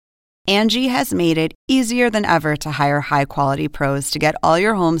Angie has made it easier than ever to hire high-quality pros to get all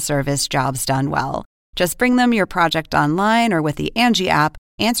your home service jobs done well. Just bring them your project online or with the Angie app,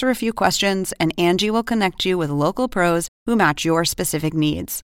 answer a few questions, and Angie will connect you with local pros who match your specific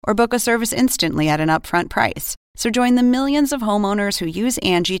needs. Or book a service instantly at an upfront price. So join the millions of homeowners who use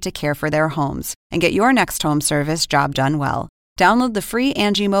Angie to care for their homes and get your next home service job done well. Download the free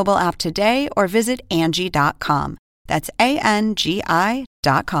Angie mobile app today or visit Angie.com. That's ANGI.com.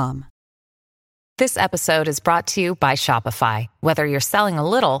 This episode is brought to you by Shopify. Whether you're selling a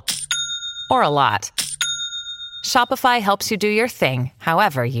little or a lot, Shopify helps you do your thing,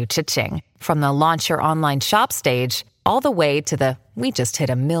 however you cha-ching. From the launch your online shop stage, all the way to the we just hit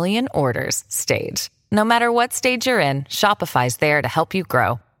 1 million orders stage. No matter what stage you're in, Shopify's there to help you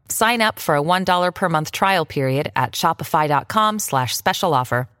grow. Sign up for a $1 per month trial period at shopify.com/special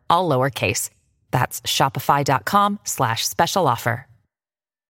offer, all lowercase. That's shopify.com/special offer.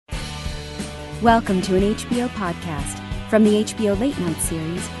 Welcome to an HBO podcast from the HBO Late Night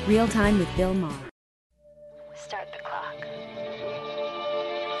series, Real Time with Bill Maher. Start the clock.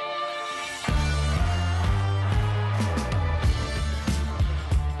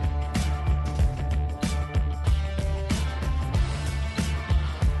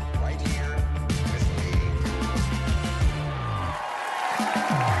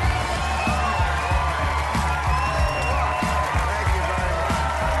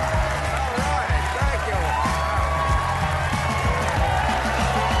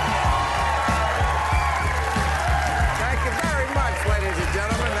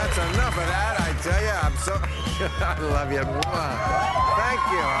 I love you. Thank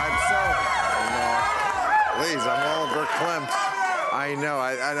you. Please, I'm all verklempt. I know.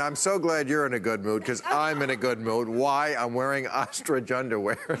 I'm so glad you're in a good mood because I'm in a good mood. Why? I'm wearing ostrich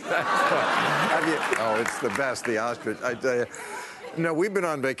underwear. It's the best, the ostrich. I tell you. No, we've been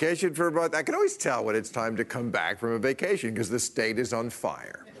on vacation for about, I can always tell when it's time to come back from a vacation because the state is on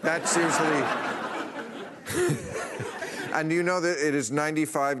fire. That's usually. And you know that it is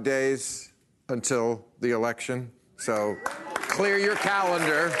 95 days until the election, so clear your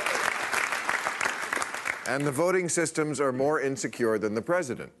calendar. And the voting systems are more insecure than the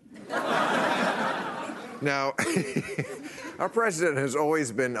president. Now, our president has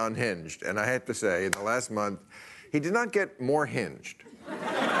always been unhinged, and I have to say, in the last month, he did not get more hinged.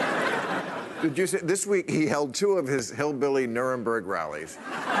 Did you see? This week, he held 2 of his hillbilly Nuremberg rallies.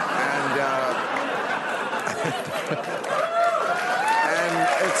 And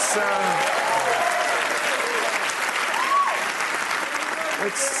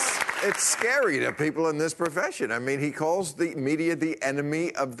it's scary to people in this profession. I mean, he calls the media the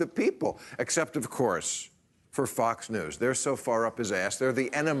enemy of the people, except, of course, for Fox News. They're so far up his ass, they're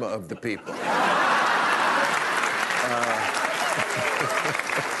the enema of the people.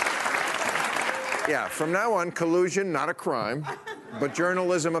 Yeah, from now on, collusion, not a crime, but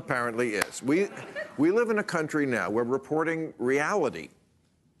journalism apparently is. We live in a country now where reporting reality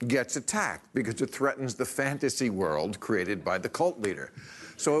gets attacked because it threatens the fantasy world created by the cult leader.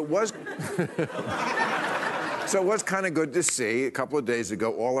 So it was kind of good to see a couple of days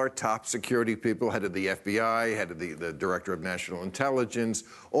ago all our top security people, head of the FBI, head of the director of national intelligence,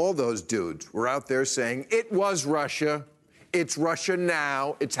 all those dudes were out there saying, it was Russia. It's Russia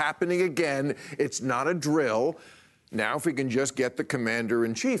now. It's happening again. It's not a drill. Now, if we can just get the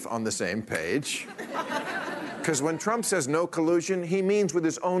commander-in-chief on the same page. Because when Trump says no collusion, he means with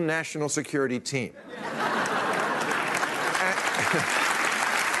his own national security team.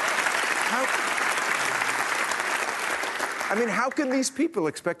 How can these people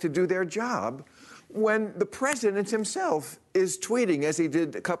expect to do their job when the president himself is tweeting, as he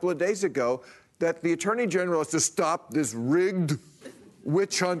did a couple of days ago, that the attorney general has to stop this rigged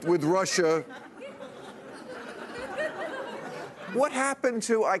witch hunt with Russia? What happened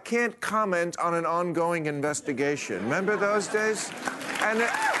to I can't comment on an ongoing investigation? Remember those days?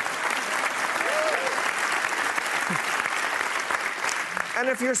 And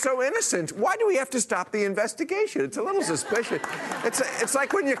if you're so innocent, why do we have to stop the investigation? It's a little suspicious. It's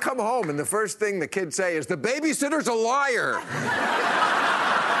like when you come home and the first thing the kids say is, the babysitter's a liar.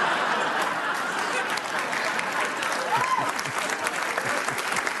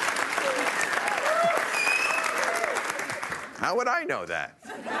 How would I know that?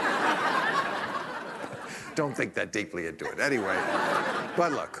 Don't think that deeply into it. Anyway,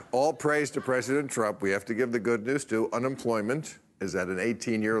 but look, all praise to President Trump. We have to give the good news too. Unemployment is at an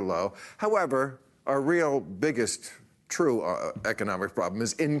 18-year low. However, our real biggest true economic problem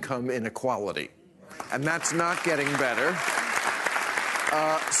is income inequality. And that's not getting better.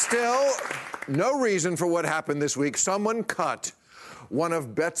 Still, no reason for what happened this week. Someone cut one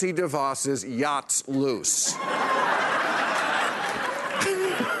of Betsy DeVos's yachts loose.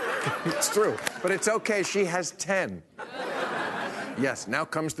 It's true, but it's okay. She has 10. Yes, now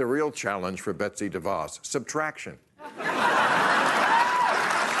comes the real challenge for Betsy DeVos, subtraction.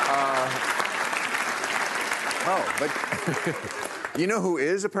 But you know who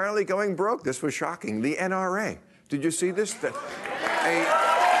is apparently going broke? This was shocking. The NRA. Did you see this?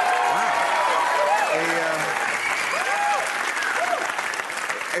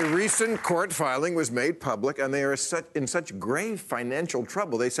 A recent court filing was made public, and they are in such grave financial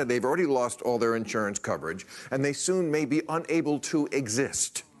trouble. They said they've already lost all their insurance coverage, and they soon may be unable to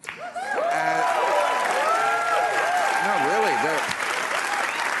exist. No, really.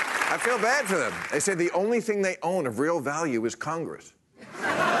 I feel bad for them. They say the only thing they own of real value is Congress.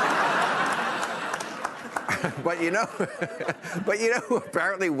 But you know who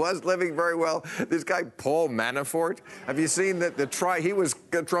apparently was living very well? This guy, Paul Manafort. Have you seen the trial? He was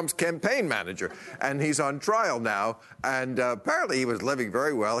Trump's campaign manager, and he's on trial now. And apparently he was living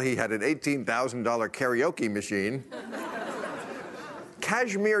very well. He had an $18,000 karaoke machine.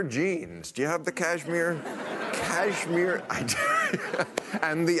 Cashmere jeans. Do you have the cashmere? Cashmere,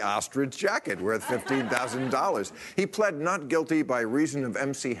 and the ostrich jacket worth $15,000. He pled not guilty by reason of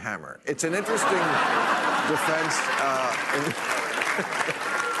MC Hammer. It's an interesting defense.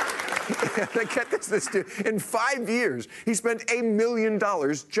 Get this dude. In 5 years, he spent $1 million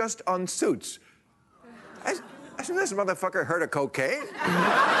just on suits. Hasn't this motherfucker heard of cocaine?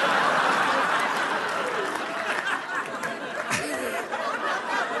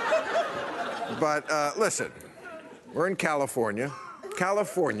 But listen, we're in California.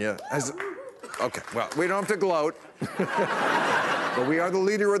 California has... Okay, well, we don't have to gloat. But we are the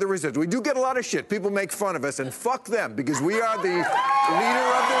leader of the resistance. We do get a lot of shit. People make fun of us, and fuck them, because we are the leader of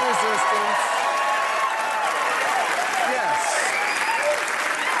the resistance. Yes.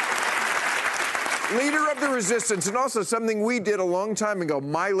 Leader of the resistance, and also something we did a long time ago,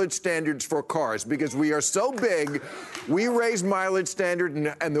 mileage standards for cars. Because we are so big, we raised mileage standard,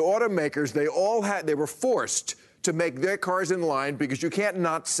 and the automakers, they were forced to make their cars in line, because you can't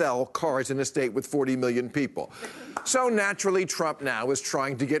not sell cars in a state with 40 million people. So naturally, Trump now is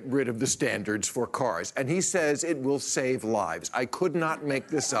trying to get rid of the standards for cars. And he says it will save lives. I could not make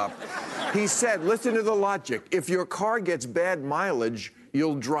this up. He said, listen to the logic. If your car gets bad mileage,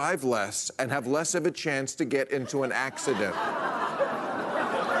 you'll drive less and have less of a chance to get into an accident.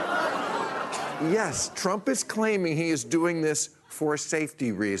 Yes, Trump is claiming he is doing this for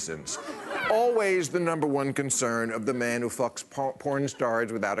safety reasons. Always the number one concern of the man who fucks porn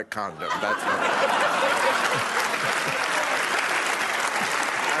stars without a condom. That's what.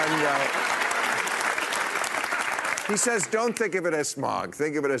 He says, don't think of it as smog.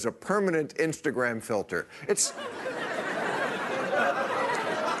 Think of it as a permanent Instagram filter. It's...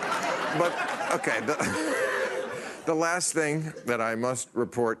 But, okay, the last thing that I must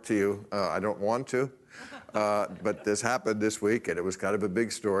report to you, I don't want to, but this happened this week, and it was kind of a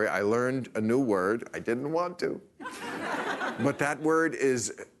big story. I learned a new word. I didn't want to. But that word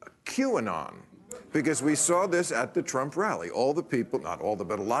is QAnon. Because we saw this at the Trump rally. All the people, not all the,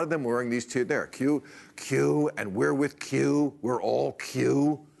 but a lot of them wearing these two there. Q, and we're with Q. We're all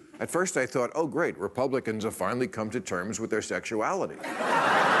Q. At first I thought, oh, great, Republicans have finally come to terms with their sexuality.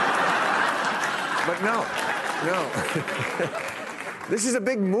 But no. This is a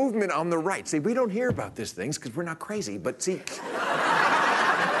big movement on the right. See, we don't hear about these things because we're not crazy, but see,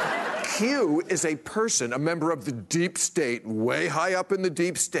 Q is a person, a member of the deep state, way high up in the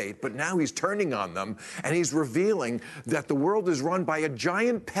deep state, but now he's turning on them, and he's revealing that the world is run by a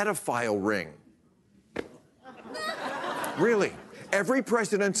giant pedophile ring. Really. Every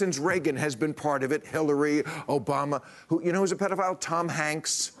president since Reagan has been part of it. Hillary, Obama. You know who's a pedophile? Tom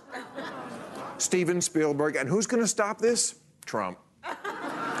Hanks, Steven Spielberg. And who's going to stop this? Trump.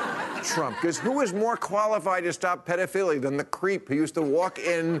 Trump. Because who is more qualified to stop pedophilia than the creep who used to walk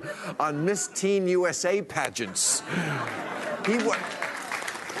in on Miss Teen USA pageants? He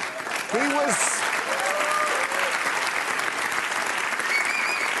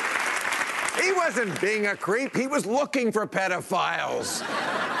wasn't being a creep. He was looking for pedophiles.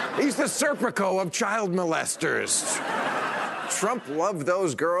 He's the Serpico of child molesters. Trump loved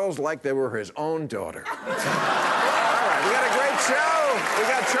those girls like they were his own daughter. All right, we got a great show. We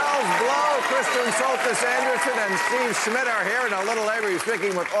got Charles Blow, Kristen Soltis Anderson, and Steve Schmidt are here. And a little later, he's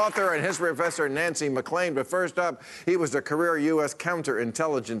speaking with author and history professor Nancy MacLean. But first up, he was a career U.S.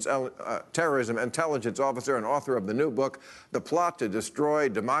 counterintelligence terrorism intelligence officer and author of the new book, The Plot to Destroy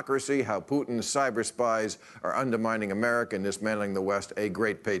Democracy, How Putin's Cyber Spies Are Undermining America and Dismantling the West, a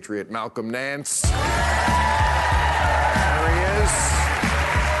Great Patriot, Malcolm Nance. There he is.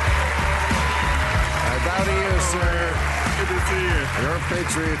 I bow to you, sir. Good to see you. Your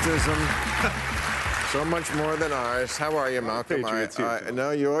patriotism, so much more than ours. How are you, Malcolm? Patriots here, too.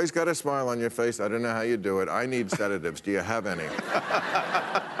 No, you always got a smile on your face. I don't know how you do it. I need sedatives. Do you have any?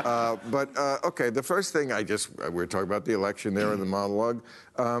 Okay, the first thing we were talking about the election there in the monologue.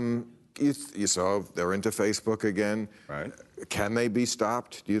 You saw they're into Facebook again. Right. Can they be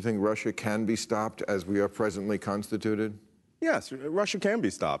stopped? Do you think Russia can be stopped as we are presently constituted? Yes, Russia can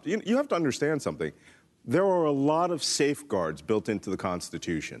be stopped. You have to understand something. There are a lot of safeguards built into the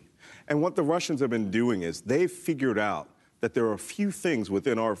Constitution. And what the Russians have been doing is they've figured out that there are a few things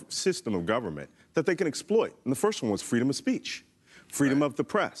within our system of government that they can exploit. And the first one was freedom of speech, freedom of the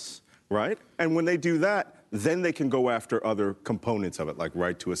press, right? And when they do that, then they can go after other components of it, like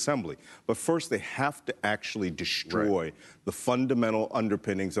right to assembly. But first, they have to actually destroy the fundamental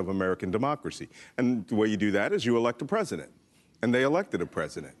underpinnings of American democracy. And the way you do that is you elect a president. And they elected a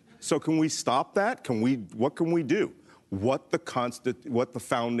president. So can we stop that? What can we do? What the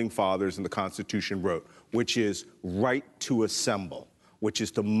founding fathers and the Constitution wrote, which is right to assemble, which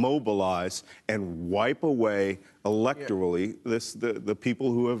is to mobilize and wipe away electorally the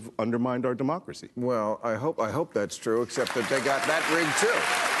people who have undermined our democracy. Well, I hope that's true, except that they got that rigged too.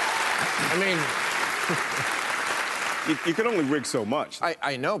 I mean, you can only rig so much.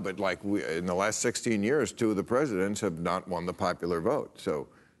 I know, but in the last 16 years, 2 of the presidents have not won the popular vote. So,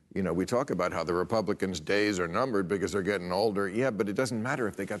 we talk about how the Republicans' days are numbered because they're getting older. Yeah, but it doesn't matter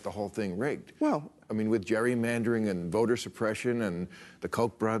if they got the whole thing rigged. Well, I mean, with gerrymandering and voter suppression and the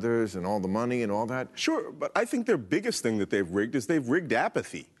Koch brothers and all the money and all that. Sure, but I think their biggest thing that they've rigged is they've rigged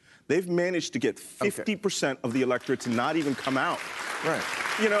apathy. They've managed to get 50% of the electorate to not even come out. Right.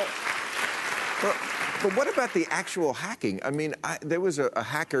 But what about the actual hacking? I mean, there was a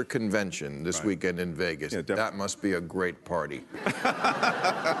hacker convention this weekend in Vegas. Yeah, that must be a great party.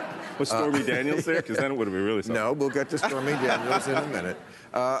 Was Stormy Daniels there? Because then it would have been really something. No, we'll get to Stormy Daniels in a minute.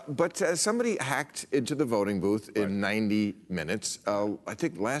 But somebody hacked into the voting booth in 90 minutes. I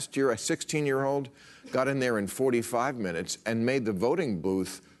think last year a 16-year-old got in there in 45 minutes and made the voting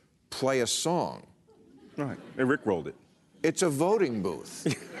booth play a song. Right. They rickrolled it. It's a voting booth.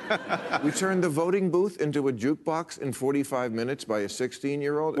 We turned the voting booth into a jukebox in 45 minutes by a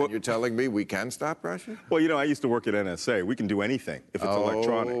 16-year-old, and you're telling me we can stop Russia? Well, I used to work at NSA. We can do anything if it's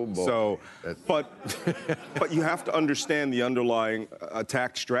electronic. Boy. So, but you have to understand the underlying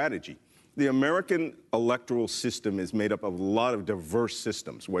attack strategy. The American electoral system is made up of a lot of diverse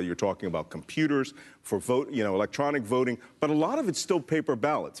systems, whether you're talking about computers for electronic voting, but a lot of it's still paper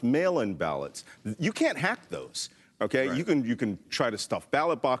ballots, mail-in ballots. You can't hack those. Okay, right. You can try to stuff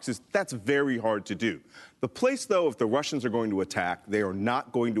ballot boxes. That's very hard to do. The place, though, if the Russians are going to attack, they are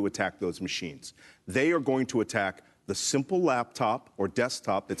not going to attack those machines. They are going to attack the simple laptop or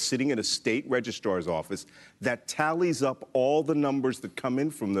desktop that's sitting in a state registrar's office that tallies up all the numbers that come in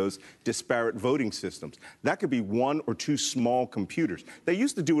from those disparate voting systems. That could be 1 or 2 small computers. They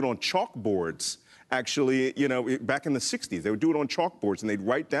used to do it on chalkboards. Actually, back in the 60s, they would do it on chalkboards, and they'd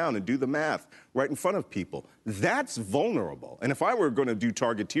write down and do the math right in front of people. That's vulnerable. And if I were going to do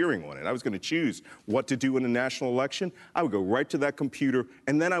targeteering on it, I was going to choose what to do in a national election, I would go right to that computer,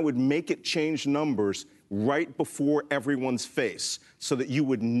 and then I would make it change numbers right before everyone's face so that you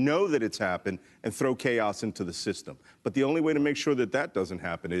would know that it's happened and throw chaos into the system. But the only way to make sure that that doesn't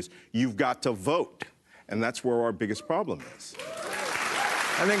happen is you've got to vote. And that's where our biggest problem is.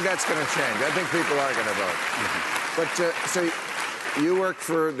 I think that's going to change. I think people are going to vote. But so you work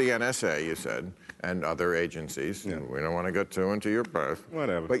for the NSA, you said, and other agencies. Yeah. We don't want to get too into your birth.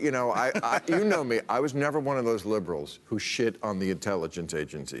 Whatever. But you know me. I was never one of those liberals who shit on the intelligence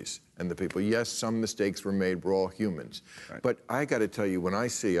agencies and the people. Yes, some mistakes were made. We're all humans. Right. But I got to tell you, when I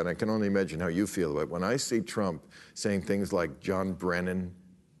see, and I can only imagine how you feel about it, when I see Trump saying things like John Brennan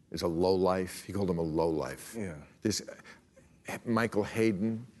is a lowlife, he called him a lowlife. Yeah. This Michael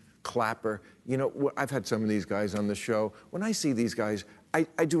Hayden, Clapper. I've had some of these guys on the show. When I see these guys, I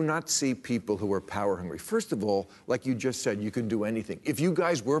do not see people who are power hungry. First of all, like you just said, you can do anything. If you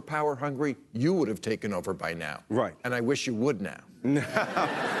guys were power hungry, you would have taken over by now. Right. And I wish you would now. But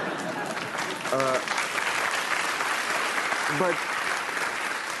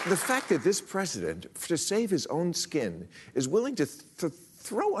the fact that this president, to save his own skin, is willing to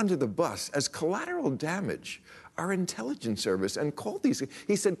throw under the bus as collateral damage our intelligence service and called these.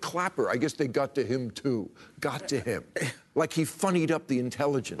 He said Clapper. I guess they got to him too. Got to him. Like he funnied up the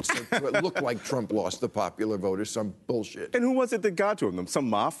intelligence to look like Trump lost the popular vote or some bullshit. And who was it that got to him? Some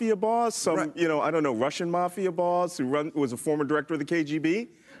mafia boss? Some, right. I don't know, Russian mafia boss who was a former director of the KGB?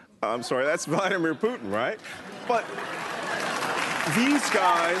 I'm sorry, that's Vladimir Putin, right? But these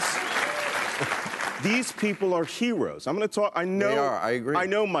guys, these people are heroes. I'm going to talk. I know. They are. I agree. I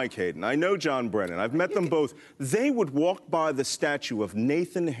know Mike Hayden. I know John Brennan. I've met them both. They would walk by the statue of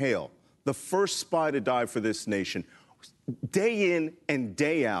Nathan Hale, the first spy to die for this nation, day in and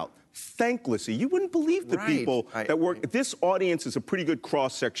day out, thanklessly. You wouldn't believe the people that work. This audience is a pretty good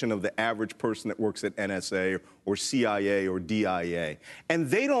cross-section of the average person that works at NSA or CIA or DIA. And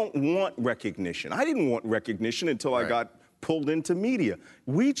they don't want recognition. I didn't want recognition until I got pulled into media.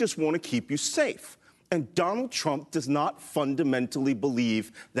 We just want to keep you safe. And Donald Trump does not fundamentally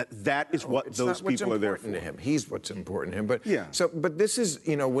believe that that is what those people are there for. To him. He's what's important to him. But yeah. But this is,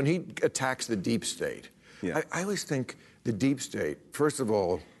 you know, when he attacks the deep state, I always think the deep state, first of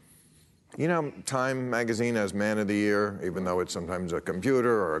all, you know, Time magazine has Man of the Year, even though it's sometimes a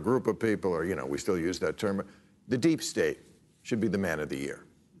computer or a group of people, or, you know, we still use that term. The deep state should be the Man of the Year.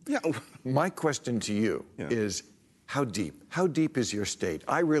 Yeah. My question to you is, how deep? How deep is your state?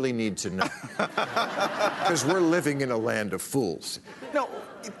 I really need to know. Because we're living in a land of fools. No,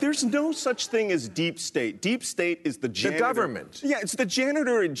 there's no such thing as deep state. Deep state is the janitor. The government. Yeah, it's the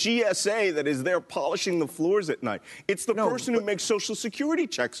janitor at GSA that is there polishing the floors at night. It's the person who makes Social Security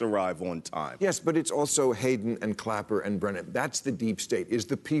checks arrive on time. Yes, but it's also Hayden and Clapper and Brennan. That's the deep state, is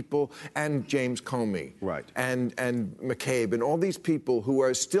the people, and James Comey. Right. And McCabe and all these people who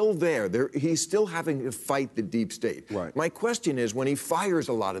are still there. He's still having to fight the deep state. Right. My question is, when he fires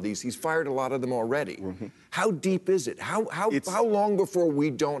a lot of these, he's fired a lot of them already. Mm-hmm. How deep is it? How long before we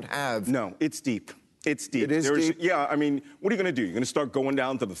don't have... No, it's deep. It's deep. It is deep? Yeah, I mean, what are you going to do? You're going to start going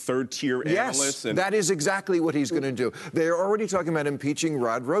down to the third-tier analysts? Yes, that is exactly what he's going to do. They're already talking about impeaching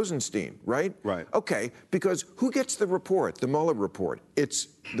Rod Rosenstein, right? Right. Okay, because who gets the report, the Mueller report? It's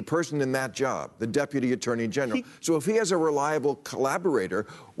the person in that job, the Deputy Attorney General. So if he has a reliable collaborator,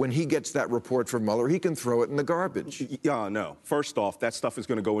 when he gets that report from Mueller, he can throw it in the garbage. Yeah, no. First off, that stuff is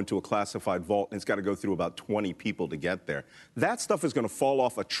going to go into a classified vault, and it's got to go through about 20 people to get there. That stuff is going to fall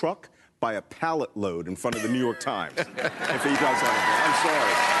off a truck by a pallet load in front of the New York Times. If he does that, I'm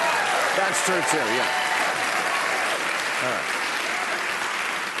sorry. That's true, too, yeah. All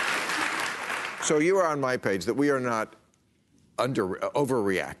right. So you are on my page that we are not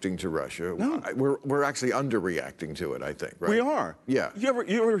overreacting to Russia. No. We're actually underreacting to it, I think, right? We are. Yeah. You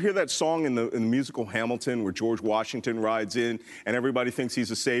ever hear that song in the musical Hamilton where George Washington rides in and everybody thinks he's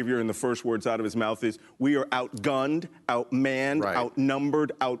a savior and the first words out of his mouth is, we are outgunned, outmanned,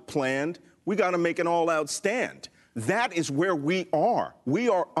 outnumbered, outplanned. We got to make an all-out stand. That is where we are. We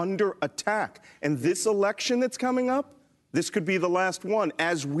are under attack. And this election that's coming up, this could be the last one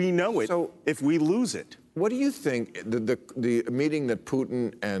as we know it if we lose it. What do you think, the meeting that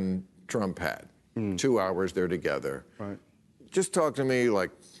Putin and Trump had, 2 hours there together, just talk to me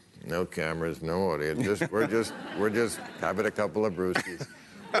like, no cameras, no audience, we're just having a couple of brewskis.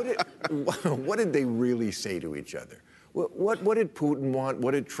 What did they really say to each other? What did Putin want?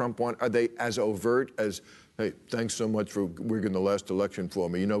 What did Trump want? Are they as overt as, hey, thanks so much for rigging the last election for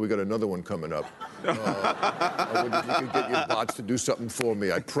me. You know, we got another one coming up. You can get your bots to do something for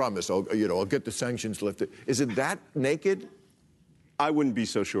me. I promise. I'll get the sanctions lifted. Is it that naked? I wouldn't be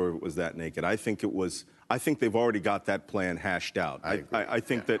so sure it was that naked. I think they've already got that plan hashed out. I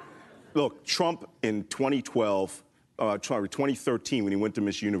think that, look, Trump in 2013, when he went to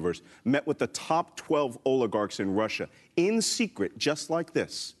Miss Universe, met with the top 12 oligarchs in Russia in secret, just like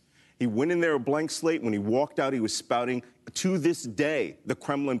this. He went in there a blank slate. When he walked out, he was spouting, to this day, the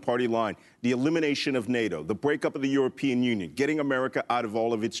Kremlin party line, the elimination of NATO, the breakup of the European Union, getting America out of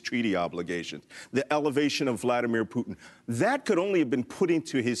all of its treaty obligations, the elevation of Vladimir Putin. That could only have been put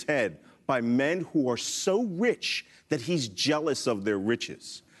into his head by men who are so rich that he's jealous of their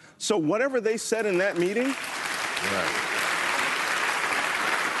riches. So whatever they said in that meeting,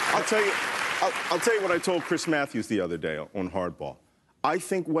 I'll tell you what I told Chris Matthews the other day on Hardball. I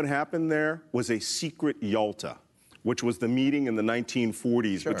think what happened there was a secret Yalta, which was the meeting in the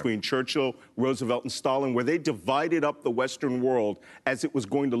 1940s between Churchill, Roosevelt, and Stalin, where they divided up the Western world as it was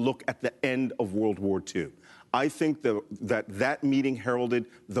going to look at the end of World War II. I think that meeting heralded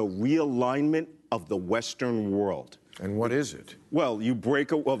the realignment of the Western world. And what is it? Well,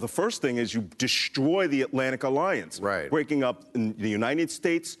 the first thing is you destroy the Atlantic Alliance, breaking up the United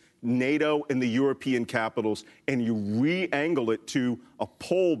States, NATO, and the European capitals, and you re-angle it to a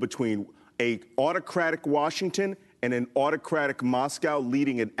pole between an autocratic Washington and an autocratic Moscow,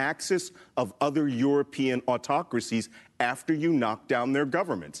 leading an axis of other European autocracies after you knock down their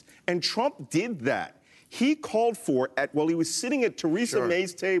governments. And Trump did that. He called for, while he was sitting at Theresa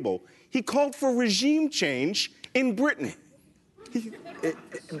May's table, he called for regime change in Britain.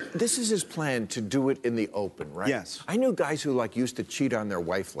 This is his plan to do it in the open, right? Yes. I knew guys who used to cheat on their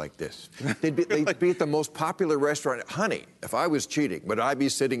wife like this. They'd be at the most popular restaurant. Honey, if I was cheating, would I be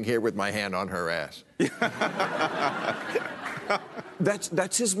sitting here with my hand on her ass?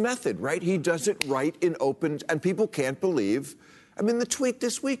 That's his method, right? He does it right in open, and people can't believe. I mean, the tweet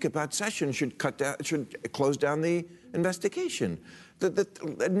this week about Sessions should close down the investigation. The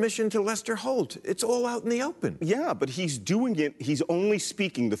admission to Lester Holt, it's all out in the open. Yeah, but he's doing it, he's only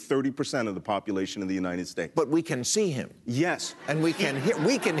speaking to 30% of the population of the United States. But we can see him. Yes. And we can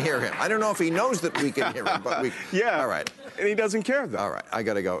hear him. I don't know if he knows that we can hear him, but we... Yeah. All right. And he doesn't care, though. All right, I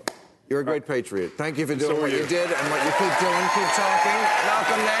gotta go. You're a great patriot. Thank you for doing So what you did and what you keep doing. Keep talking.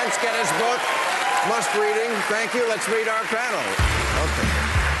 Malcolm Nance, get his book. Must reading. Thank you. Let's read our panel. Okay.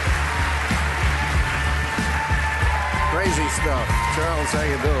 Crazy stuff. Charles, how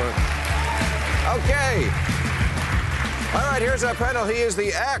you doing? Okay. All right, here's our panel. He is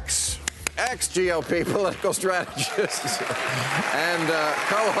the ex-GOP political strategist and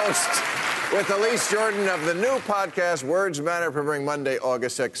co-host with Elise Jordan of the new podcast, Words Matter, premiering Monday,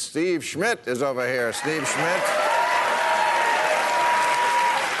 August 6th. Steve Schmidt is over here. Steve Schmidt.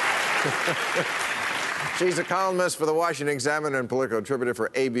 She's a columnist for the Washington Examiner and political contributor for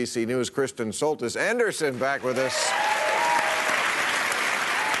ABC News. Kristen Soltis Anderson back with us.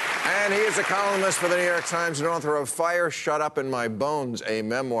 And he is a columnist for the New York Times and author of Fire Shut Up in My Bones, a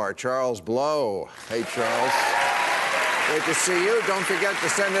memoir. Charles Blow. Hey, Charles. Great to see you. Don't forget to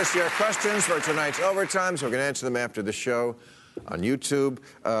send us your questions for tonight's overtime, so we can answer them after the show on YouTube.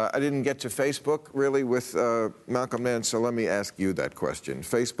 I didn't get to Facebook, really, with Malcolm Nance, so let me ask you that question.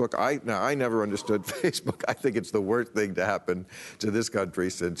 Facebook, I never understood Facebook. I think it's the worst thing to happen to this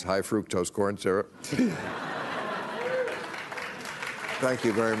country since high fructose corn syrup. Thank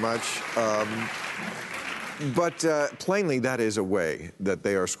you very much. But plainly, that is a way that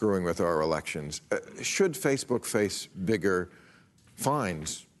they are screwing with our elections. Should Facebook face bigger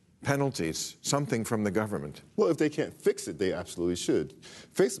fines, penalties, something from the government? Well, if they can't fix it, they absolutely should.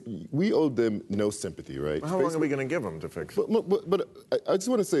 We owe them no sympathy, right? Well, how long are we going to give them to fix it? But I just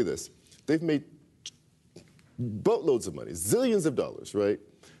want to say this. They've made boatloads of money, zillions of dollars, right?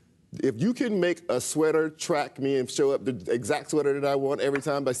 If you can make a sweater track me and show up the exact sweater that I want every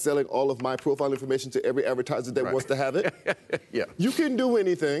time by selling all of my profile information to every advertiser that wants to have it, yeah. You can do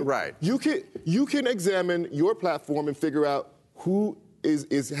anything. Right. You can examine your platform and figure out who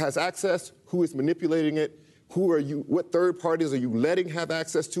has access, who is manipulating it, what third parties are you letting have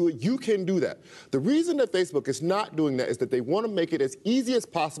access to it? You can do that. The reason that Facebook is not doing that is that they want to make it as easy as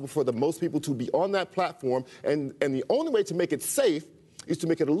possible for the most people to be on that platform, and the only way to make it safe is to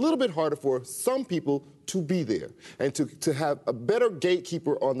make it a little bit harder for some people to be there and to have a better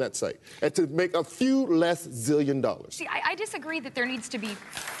gatekeeper on that site and to make a few less $zillion. See, I disagree that there needs to be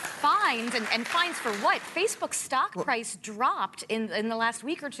fines, and fines for what? Facebook's stock price dropped in the last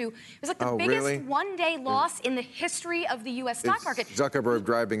week or two. It was like the biggest one-day loss in the history of the U.S. stock market. Zuckerberg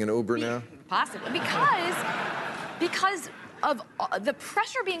driving an Uber now? Possibly. Because of the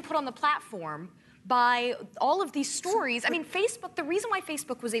pressure being put on the platform by all of these stories. I mean, Facebook, the reason why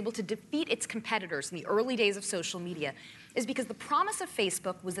Facebook was able to defeat its competitors in the early days of social media is because the promise of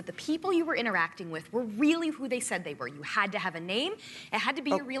Facebook was that the people you were interacting with were really who they said they were. You had to have a name. It had to be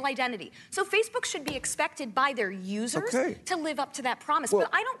your real identity. So Facebook should be expected by their users to live up to that promise. Well,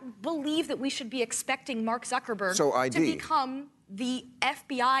 but I don't believe that we should be expecting Mark Zuckerberg to become the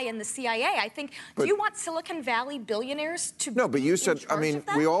FBI and the CIA. I think, do you want Silicon Valley billionaires to No, but you said, I mean, of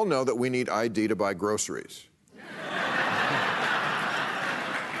that? we all know that we need ID to buy groceries.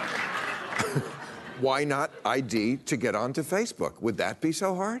 Why not ID to get onto Facebook? Would that be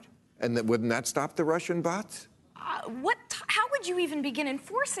so hard? And wouldn't that stop the Russian bots? How would you even begin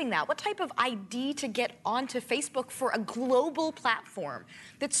enforcing that? What type of ID to get onto Facebook for a global platform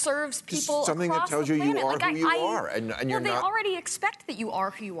that serves people something across that tells the you planet? you are who you are, and you're they not. already expect that you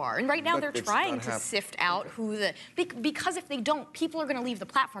are who you are, and right now But they're trying to sift out who because if they don't, people are going to leave the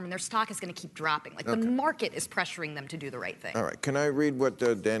platform and their stock is going to keep dropping. Like the market is pressuring them to do the right thing. All right, can I read what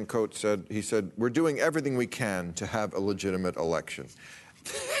Dan Coates said? He said, "We're doing everything we can to have a legitimate election."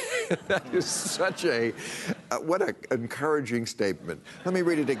 That is such what an encouraging statement. Let me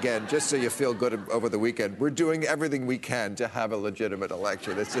read it again, just so you feel good over the weekend. We're doing everything we can to have a legitimate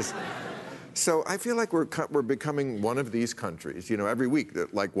election. It's just, so I feel like we're becoming one of these countries, you know, every week.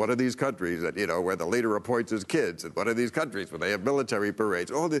 Like, what are these countries that, you know, where the leader appoints his kids? And what are these countries where they have military parades?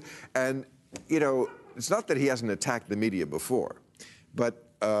 And, you know, it's not that he hasn't attacked the media before, but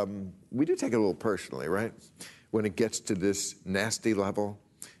we do take it a little personally, right? When it gets to this nasty level.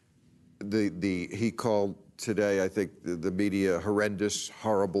 He called today. I think the media, horrendous,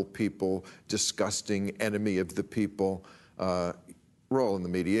 horrible people, disgusting, enemy of the people. We're all in the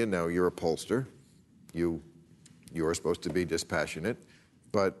media. Now, you're a pollster. You are supposed to be dispassionate.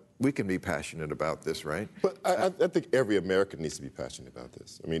 But we can be passionate about this, right? But I think every American needs to be passionate about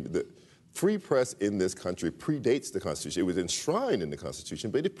this. I mean, the free press in this country predates the Constitution. It was enshrined in the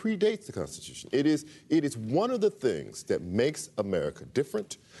Constitution, but it predates the Constitution. It is one of the things that makes America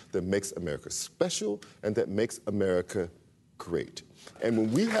different, that makes America special, and that makes America great. And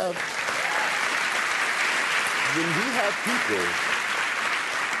when we have people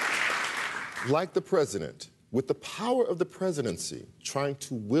like the president, with the power of the presidency, trying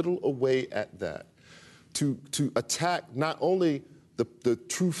to whittle away at that, to attack not only the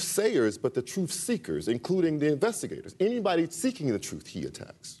truth sayers, but the truth seekers, including the investigators. Anybody seeking the truth, he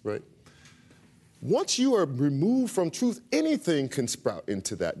attacks, right? Once you are removed from truth, anything can sprout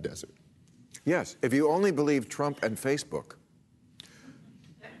into that desert. Yes, if you only believe Trump and Facebook,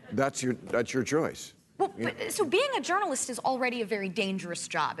 that's your choice. Well, so being a journalist is already a very dangerous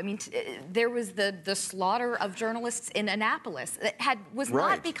job. I mean, there was the slaughter of journalists in Annapolis that was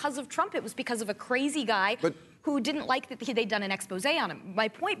not because of Trump. It was because of a crazy guy who didn't like that they'd done an expose on him. My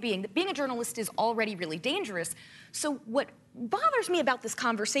point being that being a journalist is already really dangerous. So what bothers me about this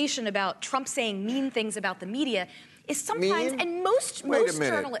conversation about Trump saying mean things about the media is sometimes, and most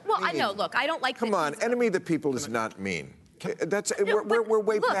journalists. Well, I know. Look, I don't like. Come on, enemy of the people is not mean. We're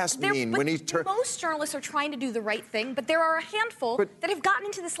way past mean when he's most journalists are trying to do the right thing, but there are a handful that have gotten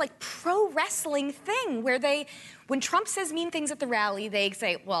into this like pro wrestling thing where when Trump says mean things at the rally, they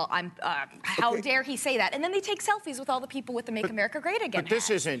say, "Well, how dare he say that?" And then they take selfies with all the people with the "Make America Great Again"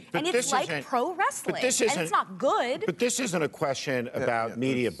 hats. It's like pro wrestling, and it's not good. But this isn't a question about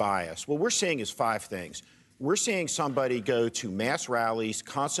media bias. What we're seeing is 5 things. We're seeing somebody go to mass rallies,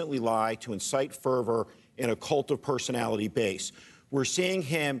 constantly lie, to incite fervor in a cult of personality base. We're seeing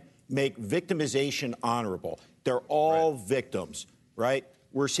him make victimization honorable. They're all victims, right?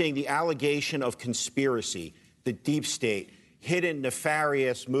 We're seeing the allegation of conspiracy, the deep state, hidden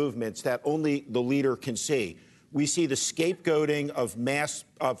nefarious movements that only the leader can see. We see the scapegoating of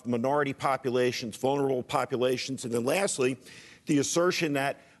minority populations, vulnerable populations, and then lastly, the assertion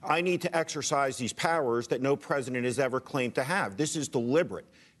that I need to exercise these powers that no president has ever claimed to have. This is deliberate.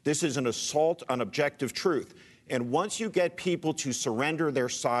 This is an assault on objective truth. And once you get people to surrender their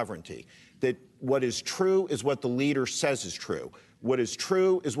sovereignty, that what is true is what the leader says is true. What is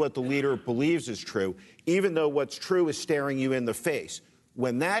true is what the leader believes is true, even though what's true is staring you in the face.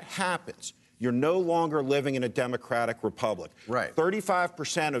 When that happens, you're no longer living in a democratic republic. Right.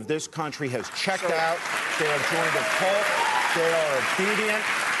 35% of this country has checked out. They have joined a cult. They are obedient.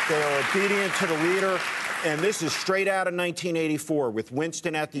 They are obedient to the leader. And this is straight out of 1984 with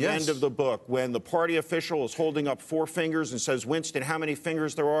Winston at the end of the book, when the party official is holding up 4 fingers and says, "Winston, how many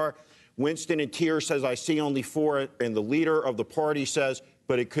fingers there are?" Winston in tears says, "I see only 4. And the leader of the party says,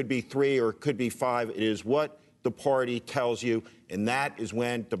 "But it could be 3 or it could be 5. It is what the party tells you." And that is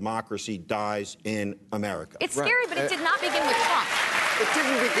when democracy dies in America. It's scary, but it did not begin with Trump. It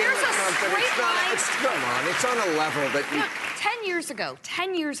didn't begin with Trump, but come on, it's on a level that 10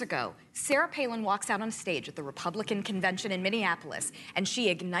 years ago, Sarah Palin walks out on stage at the Republican convention in Minneapolis, and she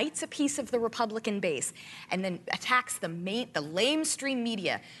ignites a piece of the Republican base and then attacks the lamestream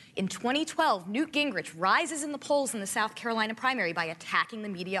media. In 2012, Newt Gingrich rises in the polls in the South Carolina primary by attacking the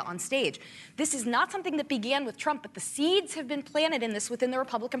media on stage. This is not something that began with Trump, but the seeds have been planted in this within the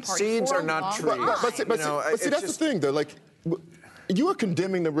Republican Party. Seeds are not true. But see, that's the thing, though. Like, you are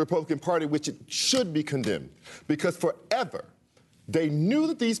condemning the Republican Party, which it should be condemned, because forever they knew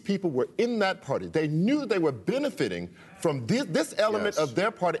that these people were in that party. They knew they were benefiting from this element of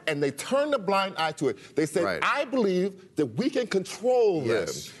their party, and they turned a blind eye to it. They said, I believe that we can control them.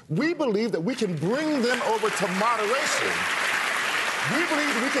 We believe that we can bring them over to moderation. We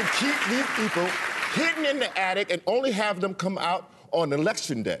believe that we can keep these people hidden in the attic and only have them come out on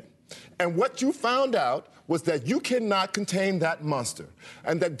election day. And what you found out was that you cannot contain that monster,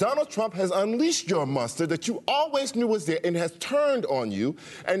 and that Donald Trump has unleashed your monster that you always knew was there and has turned on you.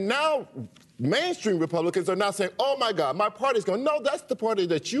 And now mainstream Republicans are now saying, oh, my God, my party's going. No, that's the party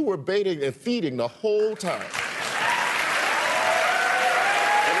that you were baiting and feeding the whole time. And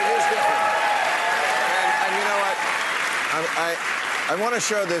it is different. And you know what? I want to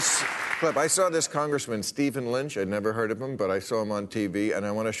show this clip. I saw this Congressman, Stephen Lynch. I'd never heard of him, but I saw him on TV, and I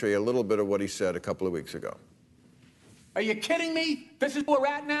want to show you a little bit of what he said a couple of weeks ago. Are you kidding me? This is where we're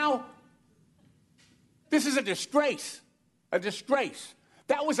at now? This is a disgrace. A disgrace.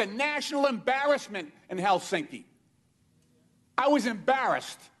 That was a national embarrassment in Helsinki. I was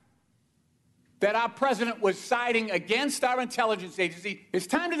embarrassed. that our president was siding against our intelligence agency. It's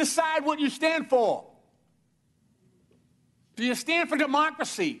time to decide what you stand for. Do you stand for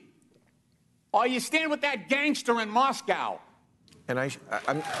democracy? Or you stand with that gangster in Moscow? And I'm showing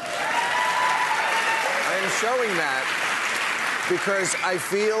that because I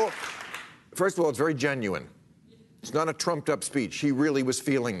feel, first of all, it's very genuine. It's not a trumped-up speech. He really was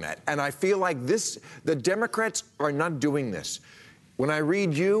feeling that. And I feel like the Democrats are not doing this. When I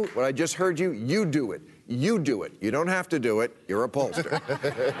read you, what I just heard you do it. You do it. You don't have to do it. You're a pollster.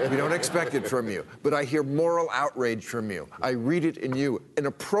 We don't expect it from you. But I hear moral outrage from you. I read it in you, an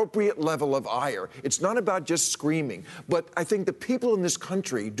appropriate level of ire. It's not about just screaming. But I think the people in this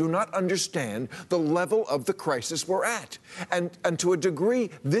country do not understand the level of the crisis we're at. And to a degree,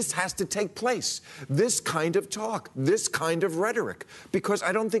 this has to take place. This kind of talk, this kind of rhetoric. Because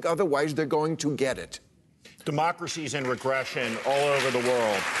I don't think otherwise they're going to get it. Democracies in regression all over the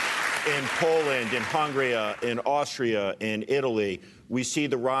world. In Poland, in Hungary, in Austria, in Italy, we see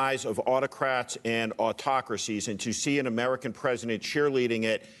the rise of autocrats and autocracies. And to see an American president cheerleading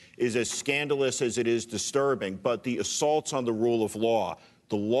it is as scandalous as it is disturbing. But the assaults on the rule of law,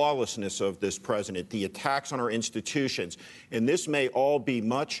 the lawlessness of this president, the attacks on our institutions, and this may all be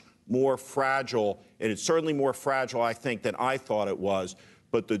much more fragile, and it's certainly more fragile, I think, than I thought it was.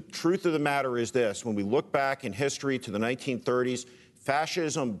 But the truth of the matter is this. When we look back in history to the 1930s,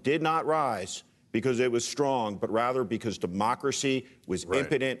 fascism did not rise because it was strong, but rather because democracy was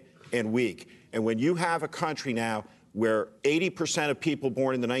impotent and weak. And when you have a country now where 80% of people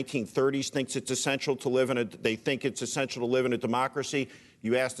born in the 1930s think it's essential to live in a democracy,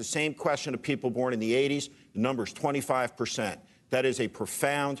 you ask the same question of people born in the 80s, the number is 25%. That is a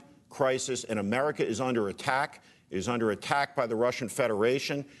profound crisis, and America is under attack. It is under attack by the Russian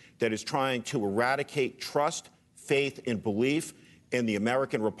Federation that is trying to eradicate trust, faith, and belief in the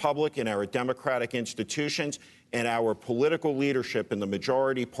American Republic, in our democratic institutions, and our political leadership in the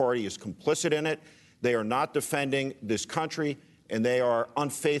majority party is complicit in it. They are not defending this country, and they are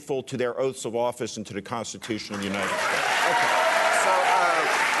unfaithful to their oaths of office and to the Constitution of the United States. Okay.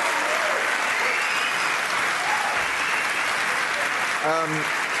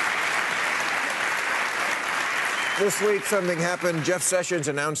 This week, something happened. Jeff Sessions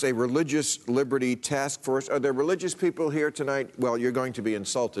announced a religious liberty task force. Are there religious people here tonight? Well, you're going to be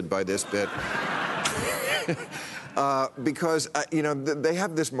insulted by this bit. Because, they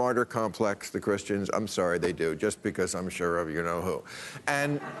have this martyr complex, the Christians. I'm sorry, they do, just because I'm sure of you-know-who.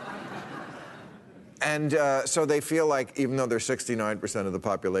 And so they feel like, even though they're 69% of the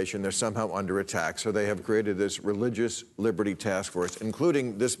population, they're somehow under attack. So they have created this Religious Liberty Task Force,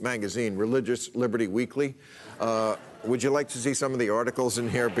 including this magazine, Religious Liberty Weekly. Would you like to see some of the articles in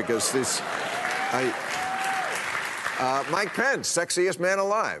here? Because Mike Pence, sexiest man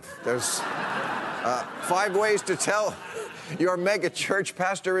alive. There's 5 ways to tell your megachurch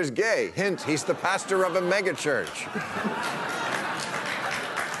pastor is gay. Hint, he's the pastor of a megachurch.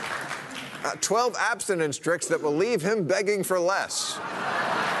 12 abstinence tricks that will leave him begging for less.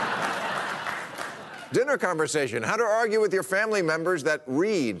 Dinner conversation, how to argue with your family members that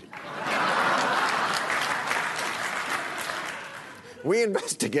read. We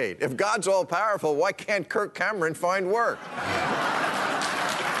investigate. If God's all-powerful, why can't Kirk Cameron find work?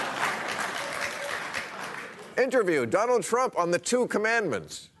 Interview, Donald Trump on the 2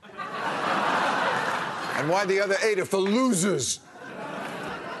 commandments. And why the other 8 are for losers.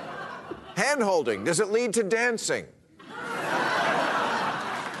 Hand-holding, does it lead to dancing?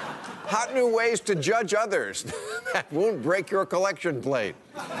 Hot new ways to judge others that won't break your collection plate.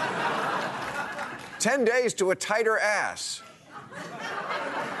 10 days to a tighter ass.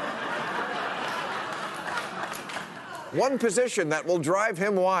 One position that will drive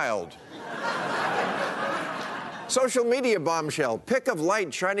him wild. Social media bombshell, pick of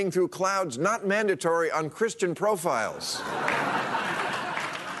light shining through clouds, not mandatory on Christian profiles.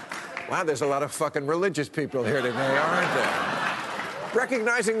 Wow, there's a lot of fucking religious people here today, aren't there?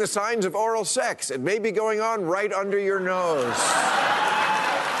 Recognizing the signs of oral sex. It may be going on right under your nose.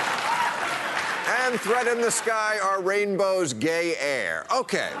 And threat in the sky are rainbows, gay air.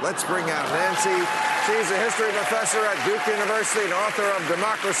 Okay, let's bring out Nancy. She's a history professor at Duke University and author of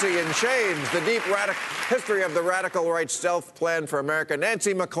Democracy in Chains, the deep history of the radical right stealth plan for America.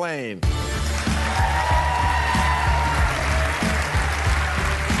 Nancy MacLean.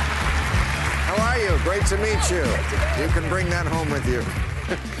 How are you? Great to meet you. You can bring that home with you.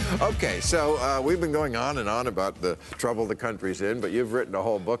 Okay, so we've been going on and on about the trouble the country's in, but you've written a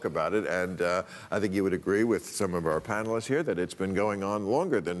whole book about it, and I think you would agree with some of our panelists here that it's been going on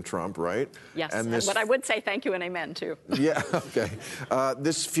longer than Trump, right? Yes, but I would say thank you and amen, too. Yeah, okay.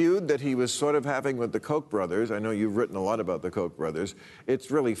 This feud that he was sort of having with the Koch brothers, I know you've written a lot about the Koch brothers,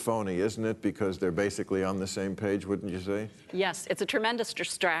 it's really phony, isn't it? Because they're basically on the same page, wouldn't you say? Yes, it's a tremendous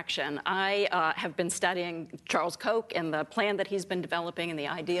distraction. I have been studying Charles Koch and the plan that he's been developing and the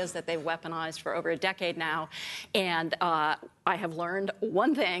ideas that they've weaponized for over a decade now. And I have learned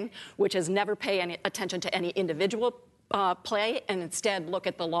one thing, which is never pay any attention to any individual play and instead look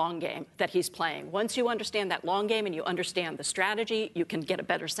at the long game that he's playing. Once you understand that long game and you understand the strategy, you can get a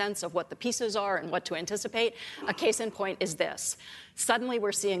better sense of what the pieces are and what to anticipate. A case in point is this. Suddenly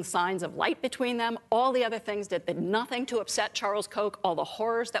we're seeing signs of light between them. All the other things did nothing to upset Charles Koch, all the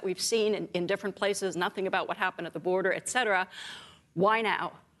horrors that we've seen in different places, nothing about what happened at the border, et cetera. Why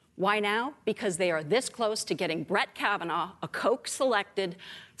now? Why now? Because they are this close to getting Brett Kavanaugh, a Koch-selected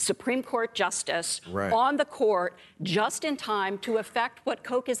Supreme Court justice, on the court just in time to effect what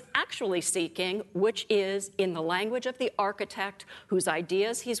Koch is actually seeking, which is, in the language of the architect whose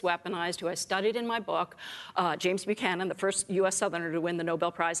ideas he's weaponized, who I studied in my book, James Buchanan, the first U.S. Southerner to win the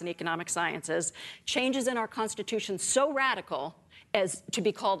Nobel Prize in Economic Sciences, changes in our Constitution so radical as to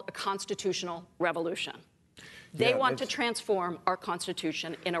be called a constitutional revolution. They want to transform our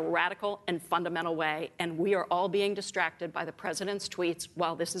Constitution in a radical and fundamental way, and we are all being distracted by the president's tweets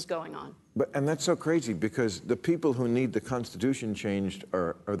while this is going on. And that's so crazy because the people who need the Constitution changed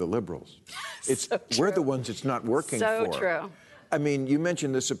are the liberals. We're the ones it's not working for. So true. I mean, you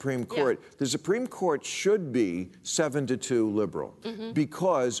mentioned the Supreme Court. Yeah. The Supreme Court should be 7-2 liberal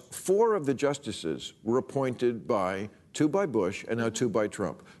because 4 of the justices were appointed by 2 by Bush and now 2 by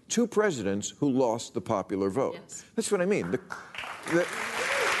Trump. 2 presidents who lost the popular vote. Yes. That's what I mean.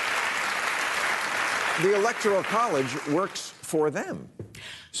 The Electoral College works for them.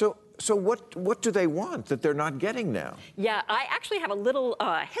 So what do they want that they're not getting now? Yeah, I actually have a little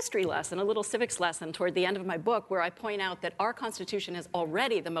history lesson, a little civics lesson toward the end of my book where I point out that our Constitution is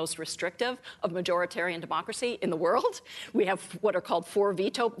already the most restrictive of majoritarian democracy in the world. We have what are called 4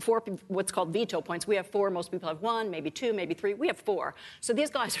 what's called veto points. We have 4. Most people have 1, maybe 2, maybe 3. We have 4. So these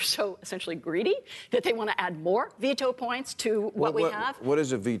guys are so essentially greedy that they want to add more veto points to what we have. What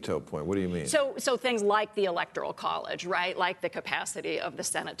is a veto point? What do you mean? So things like the Electoral College, right? Like the capacity of the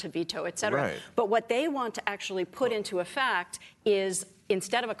Senate to veto, et cetera. Right. But what they want to actually put into effect is,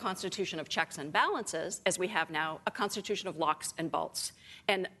 instead of a constitution of checks and balances, as we have now, a constitution of locks and bolts.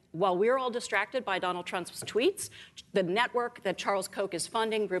 And while we're all distracted by Donald Trump's tweets, the network that Charles Koch is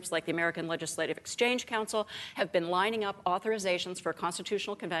funding, groups like the American Legislative Exchange Council, have been lining up authorizations for a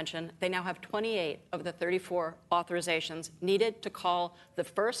constitutional convention. They now have 28 of the 34 authorizations needed to call the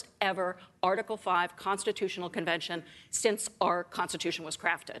first ever Article 5 constitutional convention since our Constitution was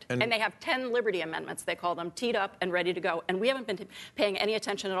crafted. And they have 10 liberty amendments, they call them, teed up and ready to go. And we haven't been paying any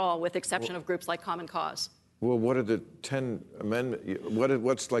attention at all, with the exception of groups like Common Cause. Well, what are the 10 amendments?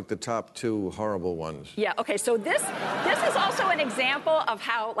 What's like the top 2 horrible ones? Yeah, okay, so this is also an example of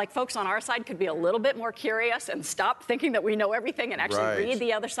how, like, folks on our side could be a little bit more curious and stop thinking that we know everything and actually read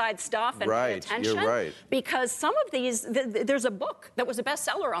the other side's stuff and pay attention. You're right. Because some of these, there's a book that was a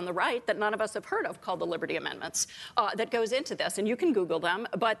bestseller on the right that none of us have heard of called The Liberty Amendments that goes into this, and you can Google them,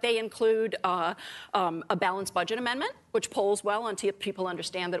 but they include a balanced budget amendment, which polls well until people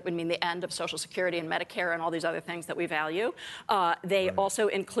understand that it would mean the end of Social Security and Medicare and all these other things that we value. They also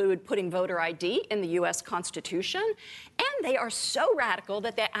include putting voter ID in the U.S. Constitution. And they are so radical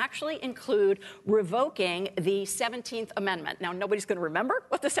that they actually include revoking the 17th Amendment. Now, nobody's going to remember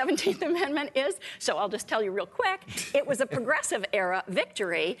what the 17th Amendment is, so I'll just tell you real quick. It was a progressive era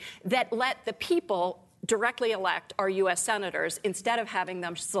victory that let the people directly elect our U.S. senators instead of having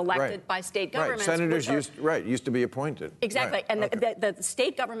them selected by state governments. Senators used to be appointed. Exactly. And the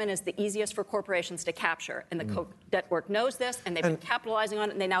state government is the easiest for corporations to capture. And the Koch network knows this, and they've been capitalizing on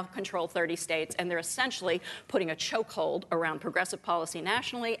it, and they now control 30 states. And they're essentially putting a chokehold around progressive policy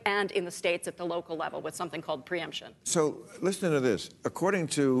nationally and in the states at the local level with something called preemption. So listen to this. According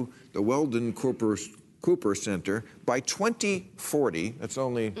to the Weldon Cooper Center, by 2040, that's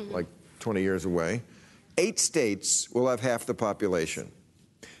only like 20 years away, 8 states will have half the population.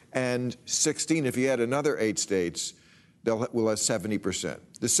 And 16, if you add another 8 states, will have 70%.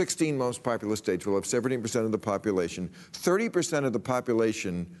 The 16 most populous states will have 70% of the population. 30% of the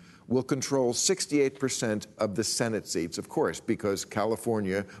population will control 68% of the Senate seats, of course, because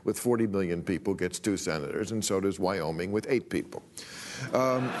California, with 40 million people, gets 2 senators, and so does Wyoming with 8 people.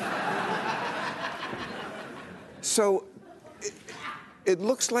 it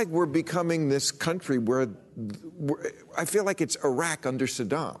looks like we're becoming this country where I feel like it's Iraq under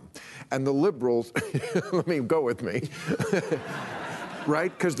Saddam. And the liberals, let me go with me,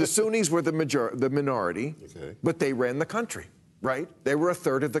 right? Because the Sunnis were the minority, but they ran the country, right? They were a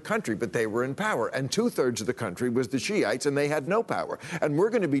third of the country, but they were in power. And 2/3 of the country was the Shiites, and they had no power. And we're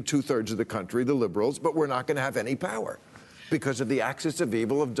going to be 2/3 of the country, the liberals, but we're not going to have any power because of the axis of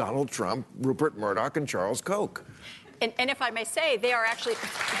evil of Donald Trump, Rupert Murdoch, and Charles Koch. And if I may say, they are actually...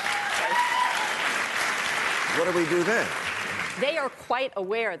 What do we do then? They are quite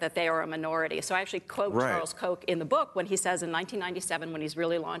aware that they are a minority. So I actually quote Charles Koch in the book when he says in 1997, when he's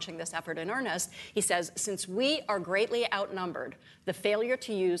really launching this effort in earnest, he says, since we are greatly outnumbered, the failure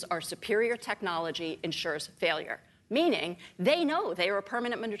to use our superior technology ensures failure. Meaning, they know they are a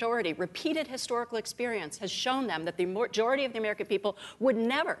permanent majority. Repeated historical experience has shown them that the majority of the American people would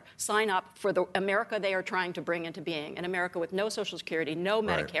never sign up for the America they are trying to bring into being, an America with no Social Security, no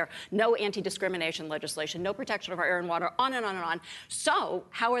Medicare, no anti-discrimination legislation, no protection of our air and water, on and on and on. So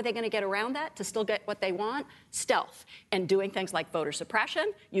how are they going to get around that to still get what they want? Stealth. And doing things like voter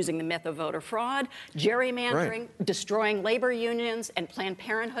suppression, using the myth of voter fraud, gerrymandering, destroying labor unions, and Planned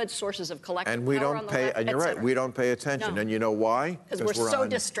Parenthood, sources of collective and we power don't on the pay, left, and you're right, we don't pay attention. No. And you know why? Because we're so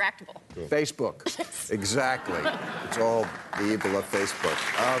distractible. Facebook. Exactly. It's all the evil of Facebook.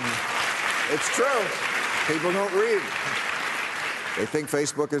 It's true. People don't read. They think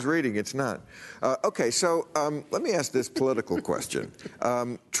Facebook is reading. It's not. Okay, so let me ask this political question.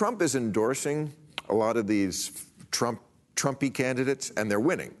 Trump is endorsing a lot of these Trumpy candidates, and they're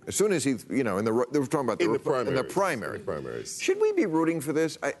winning. As soon as he's, they were talking about the primaries. Should we be rooting for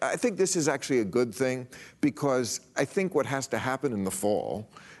this? I think this is actually a good thing, because I think what has to happen in the fall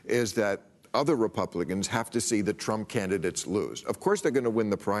is that other Republicans have to see the Trump candidates lose. Of course, they're going to win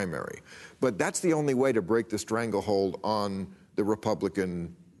the primary, but that's the only way to break the stranglehold on the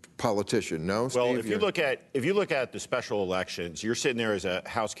Republican politician. No, Steve? Well, if you look at the special elections, you're sitting there as a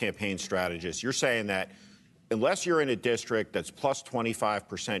House campaign strategist. You're saying that unless you're in a district that's plus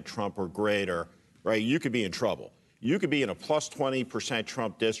 25% Trump or greater, right, you could be in trouble. You could be in a plus 20%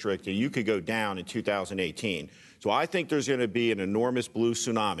 Trump district, and you could go down in 2018. So I think there's going to be an enormous blue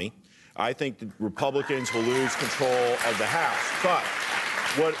tsunami. I think the Republicans will lose control of the House.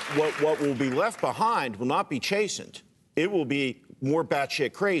 But what will be left behind will not be chastened. It will be more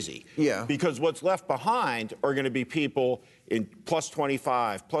batshit crazy. Yeah. Because what's left behind are going to be people in plus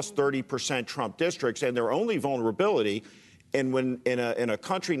 25, plus 30% Trump districts, and their only vulnerability, and when in a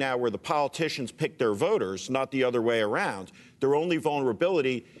country now where the politicians pick their voters, not the other way around, their only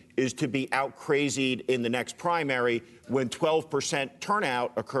vulnerability is to be out-crazied in the next primary when 12%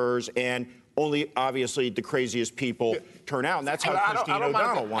 turnout occurs and only, obviously, the craziest people turn out, and that's how Christine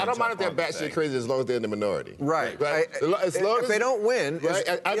O'Donnell winds up. I don't mind if they're batshit crazy as long as they're in the minority. Right. As long as they don't win,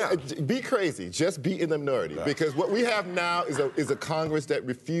 be crazy. Just be in the minority. Right. Because what we have now is a Congress that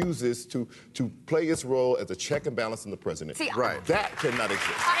refuses to play its role as a check and balance on the president. See, that cannot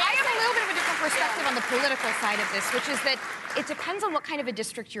exist. I have a little bit of a different perspective on the political side of this, which is that it depends on what kind of a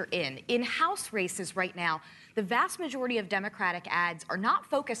district you're in. In House races right now, the vast majority of Democratic ads are not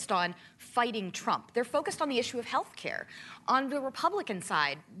focused on fighting Trump. They're focused on the issue of health care. On the Republican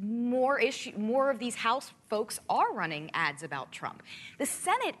side, more of these House folks are running ads about Trump. The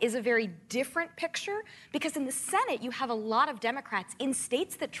Senate is a very different picture, because in the Senate, you have a lot of Democrats in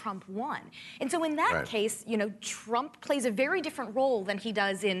states that Trump won. And so in that case, Trump plays a very different role than he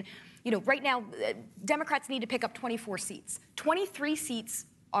does in, right now, Democrats need to pick up 24 seats. 23 seats that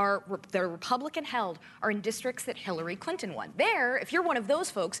are Republican-held are in districts that Hillary Clinton won. There, if you're one of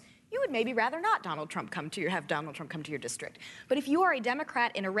those folks, you would maybe rather not have Donald Trump come to your district. But if you are a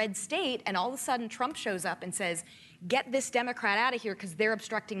Democrat in a red state and all of a sudden Trump shows up and says, get this Democrat out of here because they're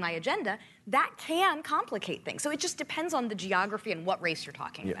obstructing my agenda, that can complicate things. So it just depends on the geography and what race you're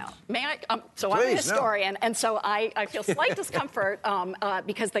talking about. May I? So I'm a historian, and so I feel slight discomfort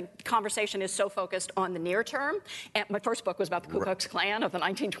because the conversation is so focused on the near term. And my first book was about the Ku Klux Klan of the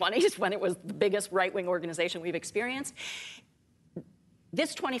 1920s, when it was the biggest right-wing organization we've experienced.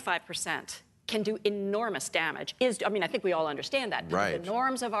 This 25% can do enormous damage. I think we all understand that. To the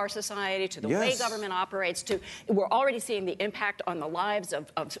norms of our society, to the way government operates, we're already seeing the impact on the lives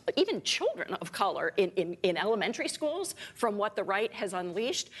of even children of color in elementary schools from what the right has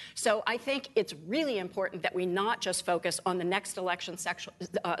unleashed. So I think it's really important that we not just focus on the next election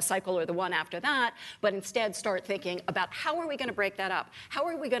cycle or the one after that, but instead start thinking about how are we going to break that up? How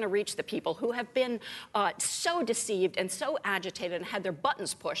are we going to reach the people who have been so deceived and so agitated and had their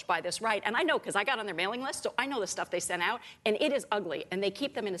buttons pushed by this right? And I know because I got on their mailing list, so I know the stuff they send out, and it is ugly, and they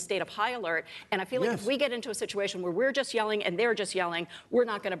keep them in a state of high alert. And I feel like if we get into a situation where we're just yelling and they're just yelling, we're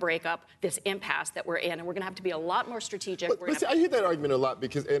not going to break up this impasse that we're in, and we're going to have to be a lot more strategic. But see, I hear that argument a lot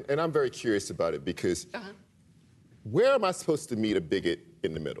because, and I'm very curious about it because where am I supposed to meet a bigot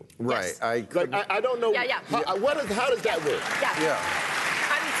in the middle? Right. Yes. I don't know. How does that work?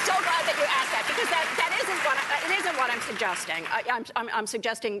 I'm so glad that you asked that because it isn't what I'm suggesting. I'm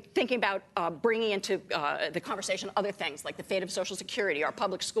suggesting thinking about bringing into the conversation other things like the fate of Social Security, our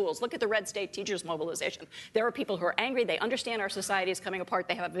public schools. Look at the red state teachers mobilization. There are people who are angry. They understand our society is coming apart.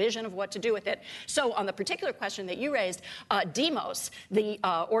 They have a vision of what to do with it. So on the particular question that you raised, Demos, the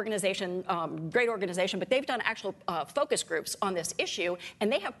organization, great organization, but they've done actual focus groups on this issue,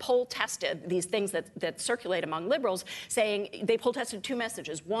 and they have poll tested these things that circulate among liberals, saying they poll tested two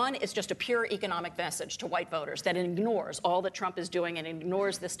messages. One is just a pure economic message to white voters that ignores all that Trump is doing and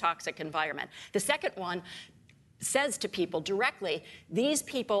ignores this toxic environment. The second one says to people directly, these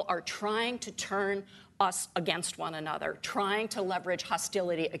people are trying to turn us against one another, trying to leverage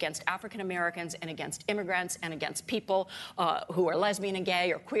hostility against African Americans and against immigrants and against people who are lesbian and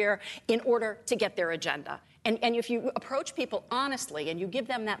gay or queer in order to get their agenda. And if you approach people honestly and you give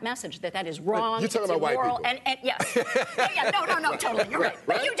them that message that is wrong, you're talking about immoral, white people. and no, totally, you're right.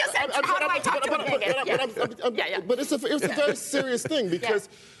 But you just said, how do I talk to a bigot? But it's a very serious thing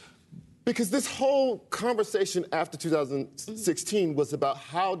because this whole conversation after 2016 was about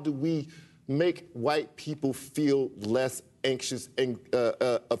how do we make white people feel less anxious and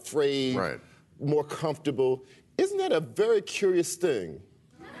afraid, more comfortable. Isn't that a very curious thing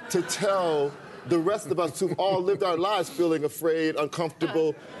to tell the rest of us who've all lived our lives feeling afraid,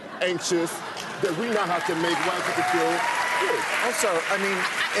 uncomfortable, anxious, that we now have to make white people feel good? Also, I mean,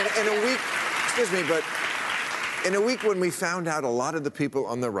 in a week, excuse me, but in a week when we found out a lot of the people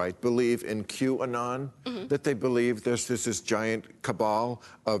on the right believe in QAnon, that they believe there's this giant cabal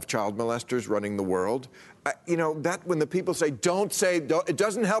of child molesters running the world, you know, that when the people say, don't, it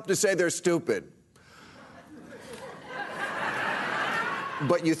doesn't help to say they're stupid.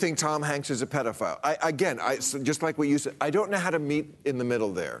 But you think Tom Hanks is a pedophile. Just like what you said, I don't know how to meet in the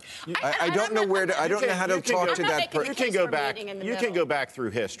middle there. I don't know where to, I don't know how to talk to that person. You can go back through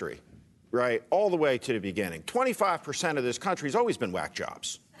history, right, all the way to the beginning. 25% of this country has always been whack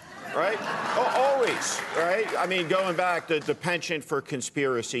jobs, right? Always, right? I mean, going back to the penchant for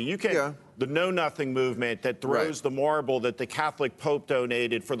conspiracy, you can, the Know Nothing movement that throws the marble that the Catholic Pope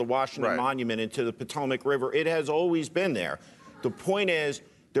donated for the Washington Monument into the Potomac River, it has always been there. The point is,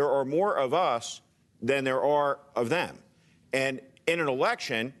 there are more of us than there are of them. And in an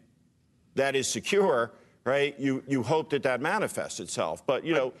election that is secure, right, you hope that manifests itself. But,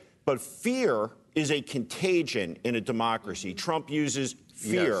 you know, but fear is a contagion in a democracy. Trump uses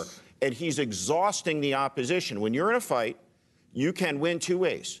fear, and he's exhausting the opposition. When you're in a fight, you can win two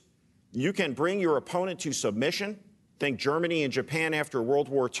ways. You can bring your opponent to submission, think Germany and Japan after World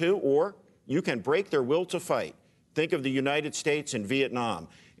War II, or you can break their will to fight. Think of the United States and Vietnam.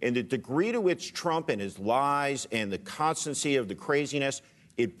 And the degree to which Trump and his lies and the constancy of the craziness,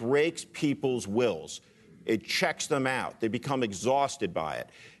 it breaks people's wills. It checks them out. They become exhausted by it.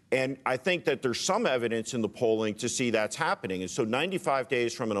 And I think that there's some evidence in the polling to see that's happening. And so 95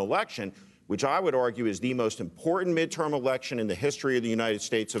 days from an election, which I would argue is the most important midterm election in the history of the United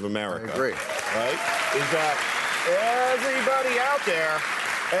States of America. I agree. Right? Is that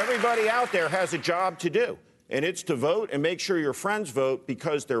everybody out there has a job to do. And it's to vote and make sure your friends vote,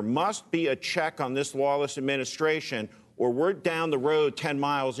 because there must be a check on this lawless administration, or we're down the road 10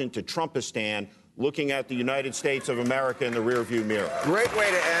 miles into Trumpistan looking at the United States of America in the rearview mirror. Great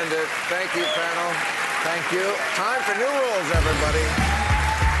way to end it. Thank you, panel. Thank you. Time for new rules, everybody.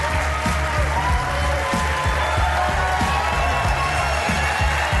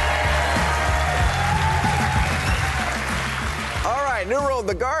 New rule,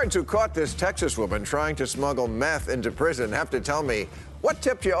 the guards who caught this Texas woman trying to smuggle meth into prison have to tell me what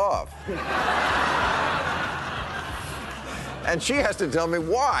tipped you off. And she has to tell me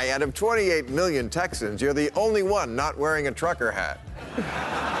why, out of 28 million Texans, you're the only one not wearing a trucker hat.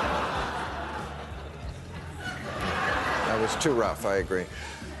 That was too rough, I agree.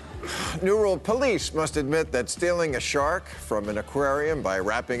 New rule, police must admit that stealing a shark from an aquarium by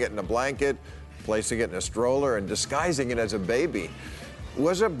wrapping it in a blanket, placing it in a stroller, and disguising it as a baby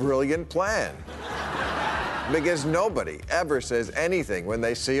was a brilliant plan. Because nobody ever says anything when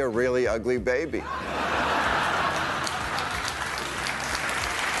they see a really ugly baby.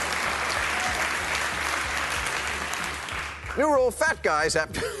 New rule, fat guys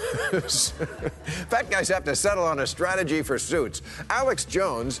have to settle on a strategy for suits. Alex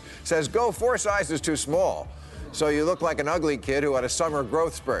Jones says go 4 sizes too small, so you look like an ugly kid who had a summer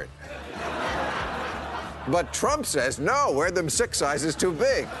growth spurt. But Trump says, no, wear them 6 sizes too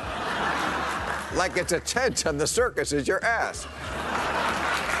big. Like it's a tent and the circus is your ass.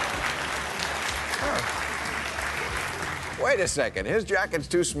 Oh. Wait a second, his jacket's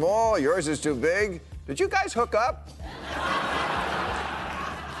too small, yours is too big. Did you guys hook up?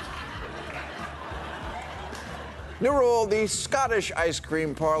 New rule, the Scottish ice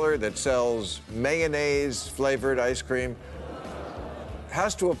cream parlor that sells mayonnaise-flavored ice cream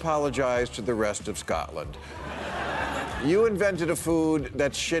has to apologize to the rest of Scotland. You invented a food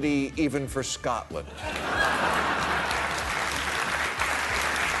that's shitty even for Scotland.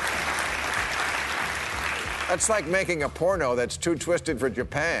 That's like making a porno that's too twisted for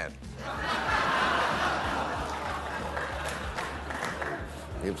Japan.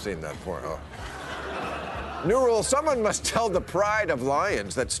 You've seen that porno. New rule, someone must tell the pride of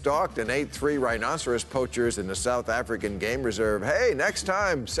lions that stalked and ate 3 rhinoceros poachers in the South African Game Reserve, hey, next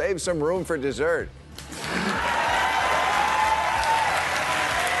time, save some room for dessert.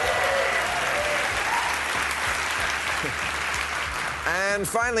 And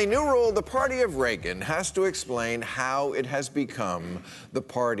finally, new rule, the party of Reagan has to explain how it has become the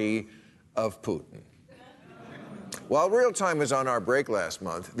party of Putin. While Real Time was on our break last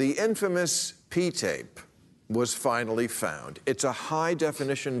month, the infamous P-tape was finally found. It's a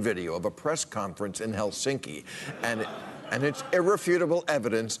high-definition video of a press conference in Helsinki, and it's irrefutable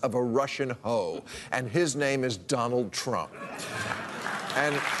evidence of a Russian hoe, and his name is Donald Trump.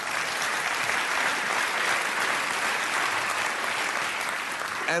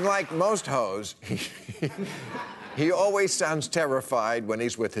 And like most hoes, he always sounds terrified when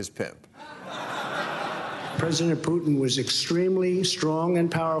he's with his pimp. President Putin was extremely strong and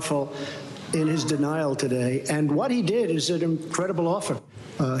powerful in his denial today, and what he did is an incredible offer.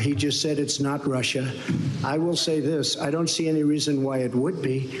 He just said it's not Russia. I will say this, I don't see any reason why it would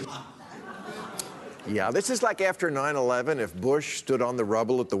be. Yeah, this is like after 9/11, if Bush stood on the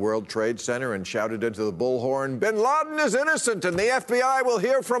rubble at the World Trade Center and shouted into the bullhorn, Bin Laden is innocent and the FBI will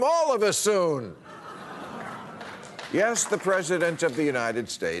hear from all of us soon. Yes, the President of the United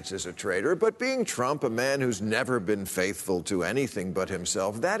States is a traitor, but being Trump, a man who's never been faithful to anything but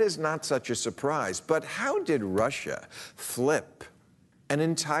himself, that is not such a surprise. But how did Russia flip an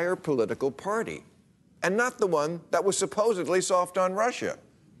entire political party? And not the one that was supposedly soft on Russia.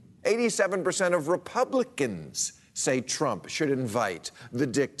 87% of Republicans say Trump should invite the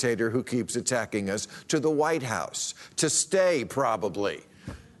dictator who keeps attacking us to the White House, to stay, probably.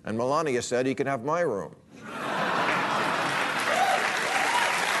 And Melania said he can have my room.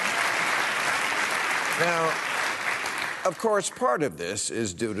 Now, of course, part of this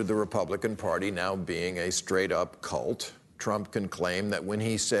is due to the Republican Party now being a straight-up cult. Trump can claim that when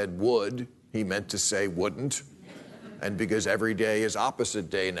he said would, he meant to say wouldn't. And because every day is opposite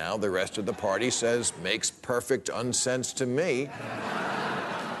day now, the rest of the party says, makes perfect unsense to me.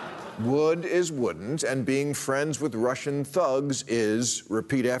 Would is wouldn't, and being friends with Russian thugs is,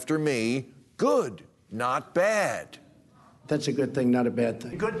 repeat after me, good, not bad. That's a good thing, not a bad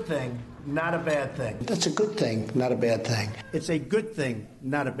thing. Good thing, not a bad thing. That's a good thing, not a bad thing. It's a good thing,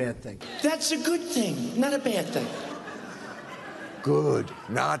 not a bad thing. That's a good thing, not a bad thing. Good,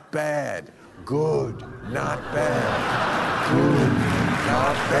 not bad. Good, not bad. Good,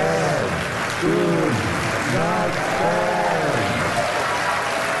 not bad. Good, not bad.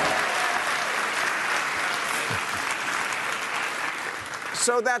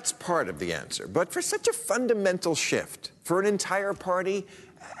 So that's part of the answer. But for such a fundamental shift, for an entire party,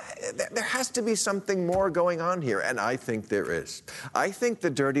 there has to be something more going on here, and I think there is. I think the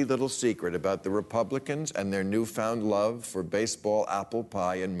dirty little secret about the Republicans and their newfound love for baseball, apple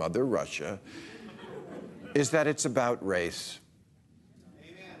pie, and Mother Russia is that it's about race.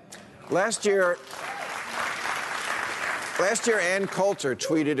 Last year, Ann Coulter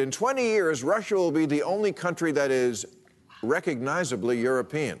tweeted, in 20 years, Russia will be the only country that is recognizably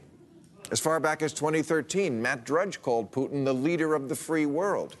European. As far back as 2013, Matt Drudge called Putin the leader of the free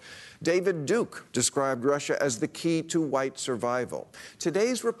world. David Duke described Russia as the key to white survival.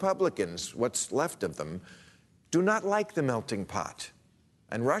 Today's Republicans, what's left of them, do not like the melting pot.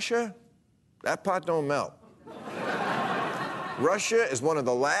 And Russia, that pot don't melt. Russia is one of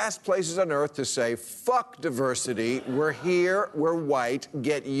the last places on earth to say, fuck diversity, we're here, we're white,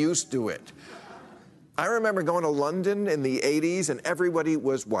 get used to it. I remember going to London in the 80s and everybody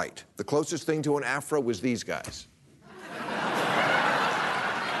was white. The closest thing to an afro was these guys.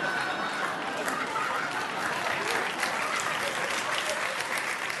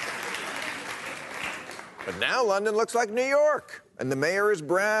 Now London looks like New York, and the mayor is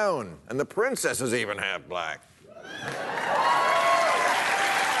brown, and the princess is even half black.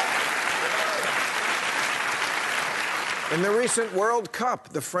 In the recent World Cup,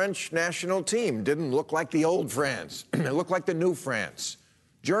 the French national team didn't look like the old France. It looked like the new France.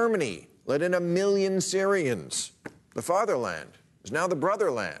 Germany let in 1 million Syrians. The fatherland is now the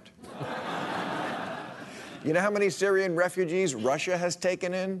brotherland. You know how many Syrian refugees Russia has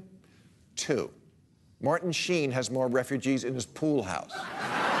taken in? 2. Martin Sheen has more refugees in his pool house.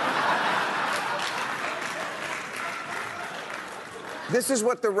 This is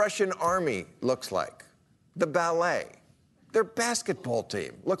what the Russian army looks like. The ballet. Their basketball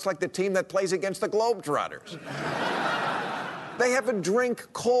team looks like the team that plays against the Globetrotters. They have a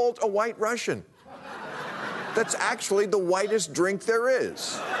drink called a White Russian. That's actually the whitest drink there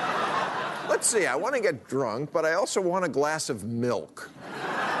is. Let's see, I want to get drunk, but I also want a glass of milk.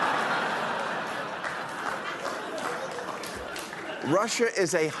 Russia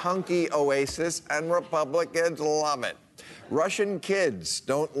is a hunky oasis, and Republicans love it. Russian kids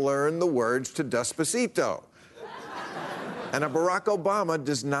don't learn the words to Despacito. And a Barack Obama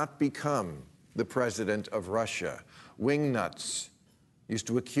does not become the president of Russia. Wingnuts used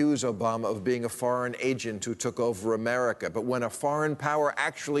to accuse Obama of being a foreign agent who took over America. But when a foreign power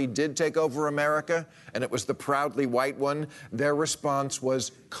actually did take over America, and it was the proudly white one, their response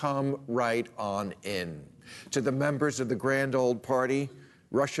was, come right on in. To the members of the grand old party,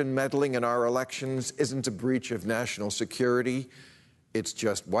 Russian meddling in our elections isn't a breach of national security. It's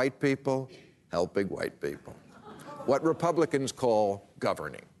just white people helping white people. What Republicans call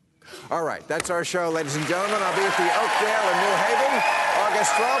governing. All right, that's our show, ladies and gentlemen. I'll be at the Oakdale in New Haven,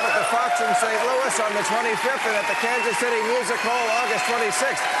 August 12th, at the Fox in St. Louis on the 25th, and at the Kansas City Music Hall, August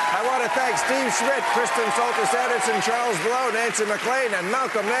 26th. I want to thank Steve Schmidt, Kristen Soltis Anderson, Charles Blow, Nancy MacLean, and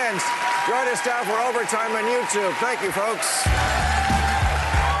Malcolm Nance. Join us now for Overtime on YouTube. Thank you, folks.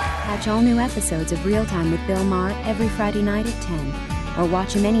 Catch all new episodes of Real Time with Bill Maher every Friday night at 10, or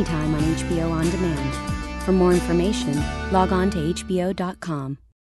watch him anytime on HBO On Demand. For more information, log on to HBO.com.